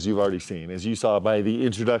Stewart, as you've already seen, as you saw by the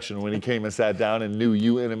introduction when he came and sat down and knew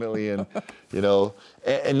you intimately and, you know,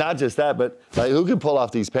 and not just that, but like, who can pull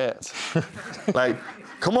off these pants? Like,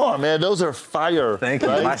 come on, man, those are fire. Thank you.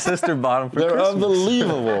 Right? My sister bought them for They're Christmas.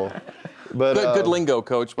 Unbelievable. But, good lingo,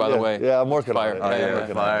 Coach, by the way. Yeah, I'm working Fire. on it. I'm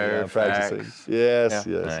working on it. I'm practicing. Yes.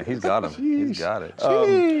 Yeah, he's got them. He's got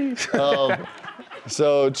it.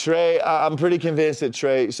 So Trey, I'm pretty convinced that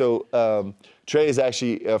Trey is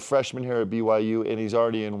actually a freshman here at BYU, and he's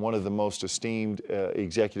already in one of the most esteemed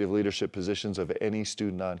executive leadership positions of any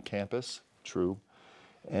student on campus. True.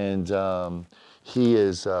 And he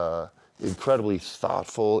is incredibly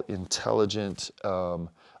thoughtful, intelligent,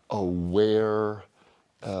 aware.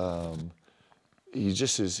 He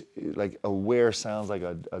just is, like, aware sounds like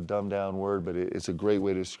a dumbed down word, but it's a great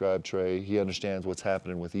way to describe Trey. He understands what's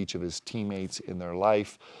happening with each of his teammates in their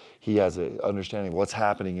life. He has an understanding of what's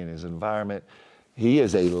happening in his environment. He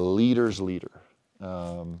is a leader's leader.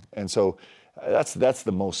 And so that's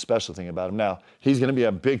the most special thing about him. Now, he's going to be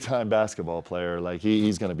a big-time basketball player. Like,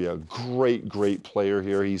 he's going to be a great, great player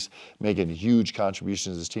here. He's making huge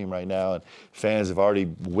contributions to his team right now, and fans have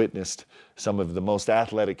already witnessed some of the most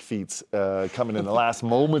athletic feats coming in the last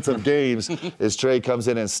moments of games as Trey comes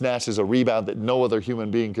in and snatches a rebound that no other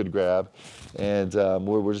human being could grab. And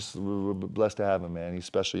we're blessed to have him, man. He's a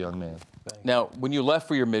special young man. Now, when you left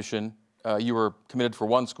for your mission, you were committed for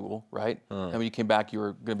one school, right? And when you came back, you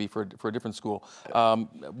were going to be for a different school.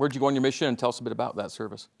 Where'd you go on your mission? And tell us a bit about that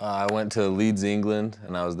service. I went to Leeds, England,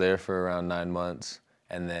 and I was there for around 9 months.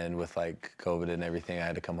 And then with, like, COVID and everything, I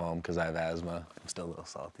had to come home because I have asthma. I'm still a little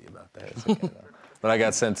salty about that. It's okay, though. But I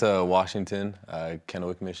got sent to Washington,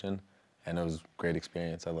 Kennewick Mission, and it was a great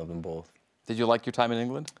experience. I loved them both. Did you like your time in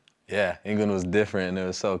England? Yeah, England was different, and it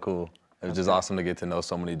was so cool. It was just awesome to get to know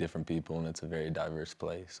so many different people, and it's a very diverse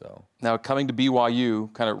place. So Now, coming to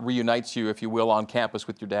BYU kind of reunites you, if you will, on campus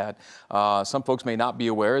with your dad. Some folks may not be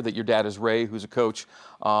aware that your dad is Ray, who's a coach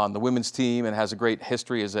on the women's team and has a great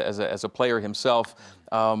history as a player himself.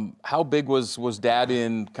 How big was Dad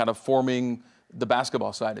in kind of forming the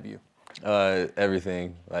basketball side of you?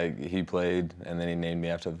 everything. Like, he played, and then he named me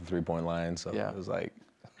after the three-point line, so it was like,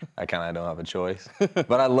 I kind of don't have a choice.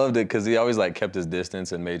 But I loved it because he always like kept his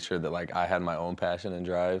distance and made sure that like I had my own passion and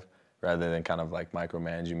drive rather than kind of like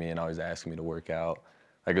micromanaging me and always asking me to work out.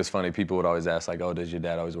 Like, it was funny, people would always ask like, oh, does your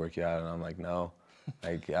dad always work you out? And I'm like, no.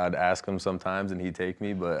 Like, I'd ask him sometimes and he'd take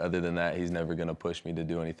me, but other than that, he's never gonna push me to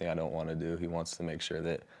do anything I don't want to do. He wants to make sure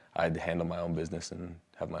that I'd handle my own business and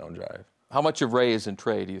have my own drive. How much of Ray is in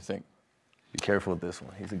Trey, do you think? Be careful with this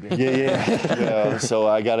one. He's a good Yeah. So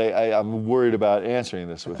I'm worried about answering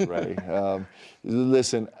this with Ray.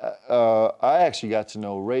 Listen, I actually got to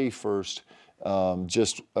know Ray first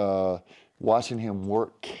just watching him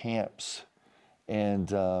work camps,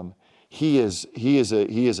 and he is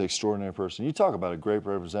an extraordinary person. You talk about a great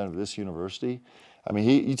representative of this university. I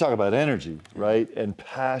mean, you talk about energy, right, and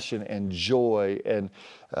passion and joy, and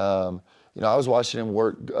I was watching him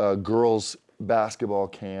work girls basketball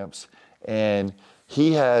camps. And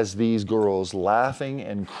he has these girls laughing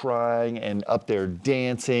and crying and up there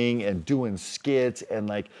dancing and doing skits, and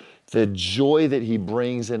like the joy that he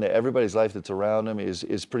brings into everybody's life that's around him is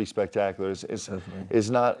pretty spectacular. It's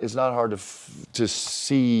not hard to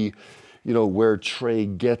see, where Trey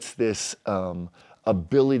gets this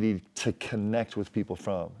ability to connect with people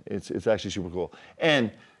from. It's actually super cool.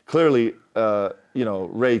 And clearly,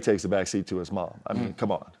 Ray takes the back seat to his mom. I mean,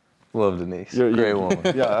 come on. Love Denise. Great woman.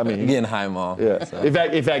 Yeah, I mean, you're getting high, Mom. Yeah. So. In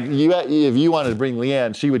fact, if you wanted to bring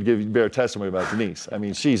Leanne, she would bear testimony about Denise. I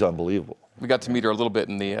mean, she's unbelievable. We got to meet her a little bit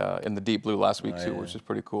in the Deep Blue last week too, which is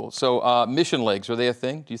pretty cool. So mission legs, are they a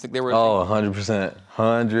thing? Do you think they were? Oh, 100%,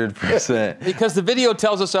 100%. Because the video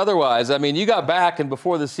tells us otherwise. I mean, you got back, and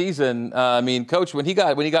before the season, Coach, when he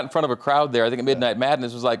got in front of a crowd there, I think at Midnight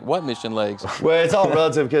Madness, was like, what mission legs? Well, it's all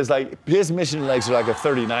relative because like his mission legs are like a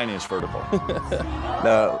 39-inch vertical.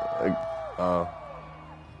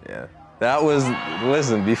 Yeah. That was,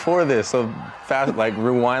 listen, before this, so fast, like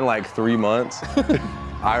rewind like 3 months.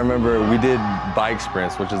 I remember we did bike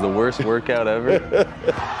sprints, which is the worst workout ever.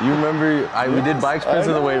 You remember, we did bike sprints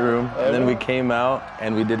in the weight room, and then we came out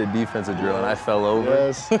and we did a defensive drill, and I fell over.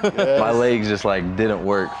 Yes. My legs just like didn't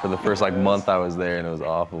work for the first like month I was there, and it was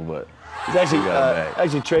awful, but. It's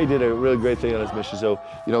actually, Trey did a really great thing on his mission. So,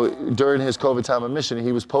 during his COVID time of mission,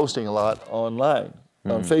 he was posting a lot online.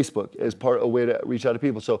 On Facebook as a way to reach out to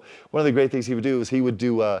people. So one of the great things he would do is he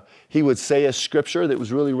would say a scripture that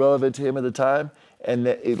was really relevant to him at the time,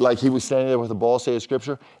 and like he was standing there with a ball, say a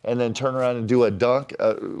scripture, and then turn around and do a dunk,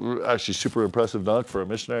 actually super impressive dunk for a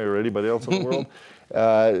missionary or anybody else in the world.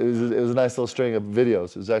 It was a nice little string of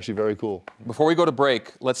videos. It was actually very cool. Before we go to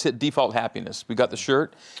break, let's hit Default Happiness. We got the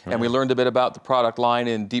shirt, and we learned a bit about the product line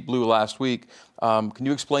in Deep Blue last week. Can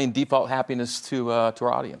you explain Default Happiness to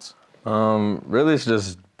our audience? Really, it's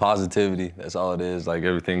just positivity. That's all it is. Like,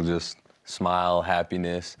 everything's just smile,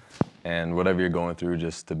 happiness, and whatever you're going through,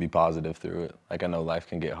 just to be positive through it. Like, I know life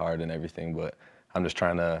can get hard and everything, but I'm just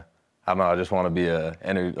trying to, I don't know, I just want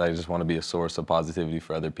to be a source of positivity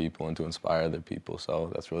for other people and to inspire other people. So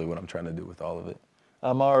that's really what I'm trying to do with all of it.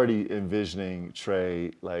 I'm already envisioning Trey,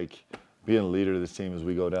 like, being a leader of this team as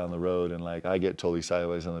we go down the road, and like I get totally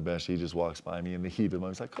sideways on the bench. He just walks by me in the heat of the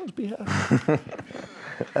moment. He's like, "Coach, be happy."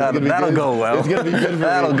 That'll go well. It's gonna be good for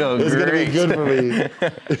That'll me. go It's great. gonna be good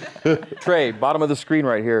for me. Trey, bottom of the screen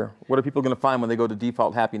right here. What are people going to find when they go to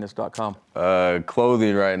defaulthappiness.com?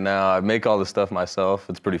 Clothing right now. I make all the stuff myself.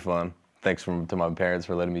 It's pretty fun. Thanks to my parents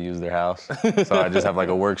for letting me use their house. So I just have like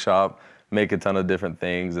a workshop, make a ton of different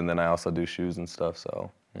things, and then I also do shoes and stuff.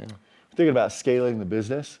 So yeah. Thinking about scaling the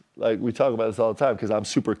business, like we talk about this all the time because I'm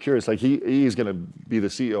super curious. Like he's going to be the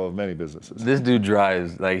CEO of many businesses. This dude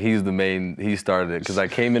drives, like he started it because I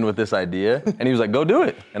came in with this idea and he was like, go do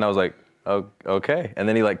it. And I was like, oh, okay. And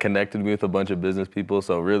then he like connected me with a bunch of business people.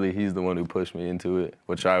 So really he's the one who pushed me into it,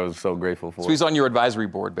 which I was so grateful for. So he's on your advisory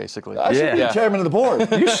board basically. I should be chairman of the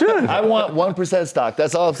board. You should. I want 1% stock.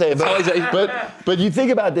 That's all I'm saying. But you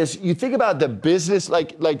think about this. You think about the business,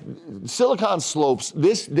 like Silicon Slopes.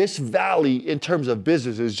 This valley in terms of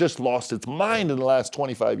business has just lost its mind in the last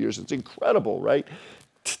 25 years. It's incredible, right?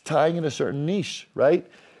 Tying in a certain niche, right?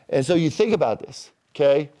 And so you think about this,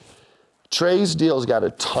 okay? Trey's deal's got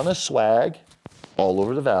a ton of swag all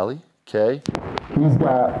over the valley, okay?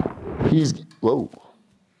 Whoa.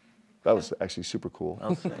 That was actually super cool.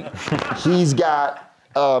 He's got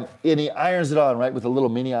and he irons it on, right, with a little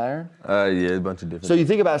mini iron. Yeah, a bunch of different. So you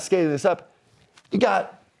think about scaling this up, you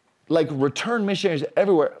got like return missionaries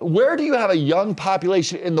everywhere. Where do you have a young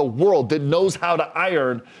population in the world that knows how to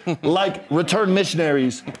iron like return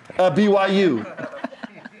missionaries at BYU?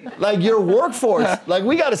 Like your workforce. Like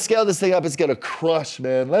we got to scale this thing up. It's gonna crush,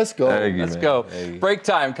 man. Let's go. Let's go. Break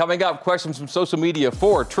time. Coming up, questions from social media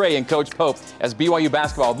for Trey and Coach Pope as BYU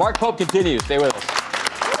basketball. Mark Pope continues. Stay with us.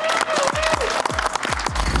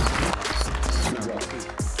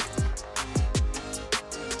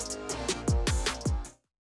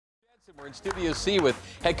 We're in Studio C with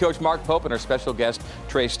head coach Mark Pope and our special guest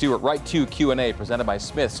Trey Stewart. Right to Q&A presented by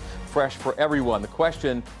Smith's Fresh for Everyone. The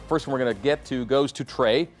question, first one we're going to get to, goes to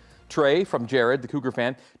Trey. Trey from Jared, the Cougar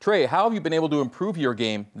fan. Trey, how have you been able to improve your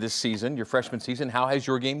game this season, your freshman season? How has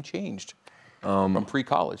your game changed from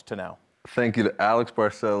pre-college to now? Thank you to Alex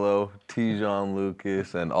Barcelo, Tejon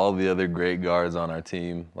Lucas, and all the other great guards on our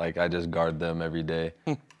team. Like, I just guard them every day.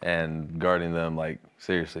 And guarding them, like,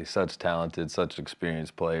 seriously, such talented, such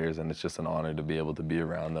experienced players, and it's just an honor to be able to be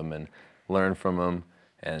around them and learn from them.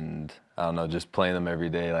 And, I don't know, just playing them every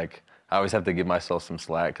day. Like, I always have to give myself some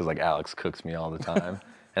slack because, like, Alex cooks me all the time.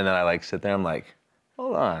 And then I, like, sit there, I'm like,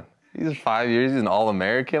 hold on. He's 5 years, he's an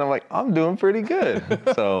All-American. I'm like, I'm doing pretty good.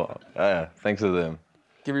 So, thanks to them.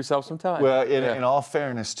 Give yourself some time. Well, in all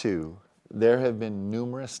fairness, too, there have been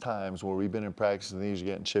numerous times where we've been in practice and these are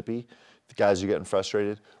getting chippy, the guys are getting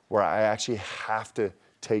frustrated, where I actually have to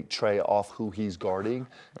take Trey off who he's guarding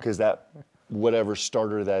because that, whatever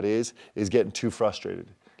starter that is getting too frustrated.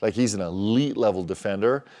 Like, he's an elite level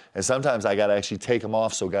defender, and sometimes I got to actually take him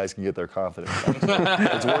off so guys can get their confidence back.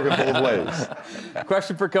 It's working both ways.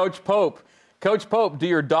 Question for Coach Pope. Coach Pope, do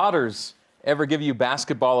your daughters ever give you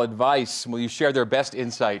basketball advice? Will you share their best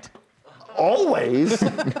insight? Always.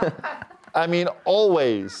 I mean,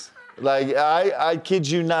 always. Like, I kid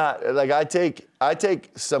you not. Like, I take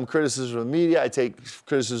some criticism from the media. I take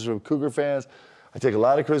criticism from Cougar fans. I take a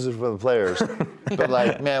lot of criticism from the players. But,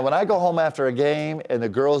 like, man, when I go home after a game and the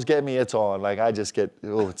girls get me, it's on. Like, I just get,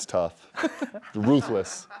 it's tough.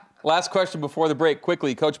 Ruthless. Last question before the break,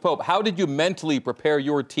 quickly. Coach Pope, how did you mentally prepare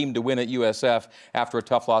your team to win at USF after a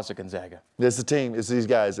tough loss at Gonzaga? It's the team. It's these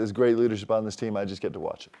guys. There's great leadership on this team. I just get to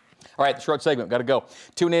watch it. All right, the short segment. Got to go.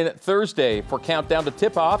 Tune in Thursday for Countdown to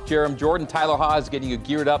Tip-Off. Jerem Jordan, Tyler Haws getting you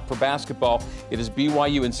geared up for basketball. It is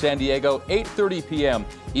BYU in San Diego, 8:30 p.m.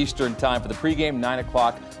 Eastern time for the pregame, 9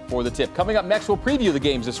 o'clock for the tip. Coming up next, we'll preview the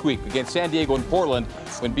games this week against San Diego and Portland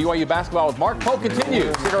when BYU basketball with Mark Pope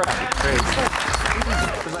continues. Stick around.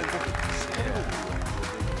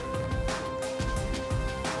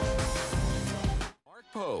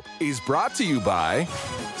 Pope is brought to you by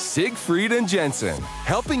Siegfried and Jensen,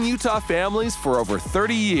 helping Utah families for over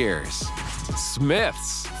 30 years.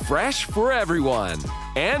 Smith's, fresh for everyone.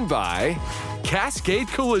 And by Cascade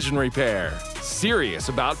Collision Repair, serious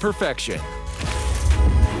about perfection.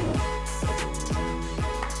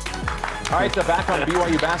 All right, so back on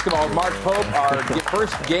BYU basketball with Mark Pope. Our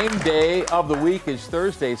first game day of the week is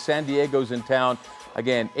Thursday. San Diego's in town.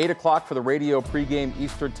 Again, 8 o'clock for the radio pregame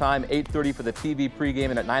Eastern time, 8:30 for the TV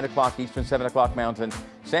pregame, and at 9 o'clock Eastern, 7 o'clock Mountain.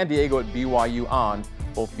 San Diego at BYU on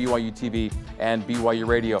both BYU TV and BYU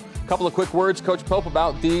Radio. A couple of quick words, Coach Pope,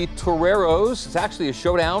 about the Toreros. It's actually a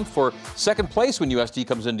showdown for second place when USD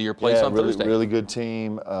comes into your place on Thursday. Really good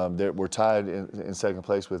team. We're tied in second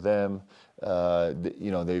place with them.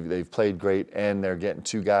 They've played great, and they're getting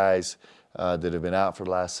two guys that have been out for the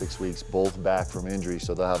last 6 weeks, both back from injury,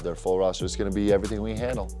 so they'll have their full roster. It's going to be everything we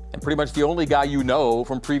handle. And pretty much the only guy you know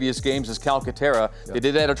from previous games is Calcaterra. Yep. They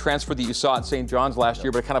did add a transfer that you saw at St. John's last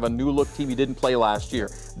year, but kind of a new-look team he didn't play last year.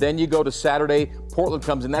 Then you go to Saturday, Portland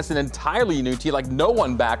comes in. That's an entirely new team, like no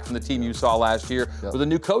one back from the team you saw last year, with a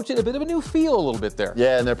new coach and a bit of a new feel a little bit there.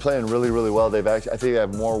 Yeah, and they're playing really, really well. I think they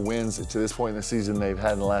have more wins to this point in the season they've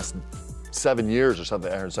had in the last 7 years or something.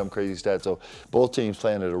 I heard some crazy stat. So both teams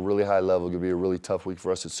playing at a really high level. It's going to be a really tough week for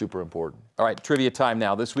us. It's super important. All right, trivia time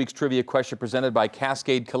now. This week's trivia question presented by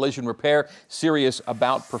Cascade Collision Repair, serious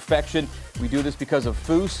about perfection. We do this because of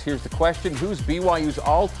Foose. Here's the question. Who's BYU's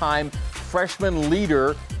all-time freshman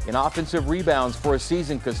leader in offensive rebounds for a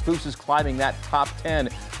season? Because Foose is climbing that top 10.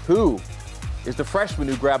 Who is the freshman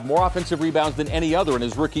who grabbed more offensive rebounds than any other in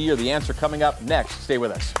his rookie year? The answer coming up next. Stay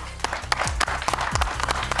with us.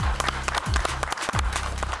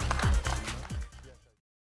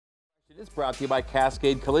 It's brought to you by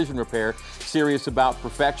Cascade Collision Repair, serious about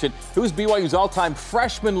perfection. Who's BYU's all-time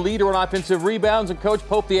freshman leader on offensive rebounds? And Coach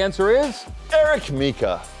Pope, the answer is? Eric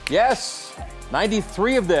Mika. Yes.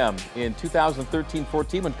 93 of them in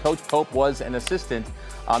 2013-14 when Coach Pope was an assistant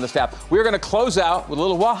on the staff. We're going to close out with a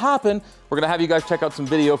little what happened. We're going to have you guys check out some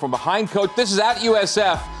video from behind Coach. This is at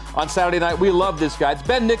USF on Saturday night. We love this guy. It's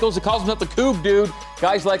Ben Nichols. He calls himself the Cougar Dude.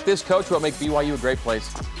 Guys like this coach will make BYU a great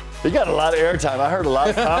place. He got a lot of airtime. I heard a lot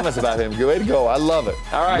of comments about him. Good way to go. I love it.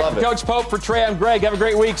 All right, love Coach Pope for Trey, I'm Greg. Have a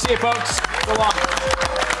great week. See you, folks. So long.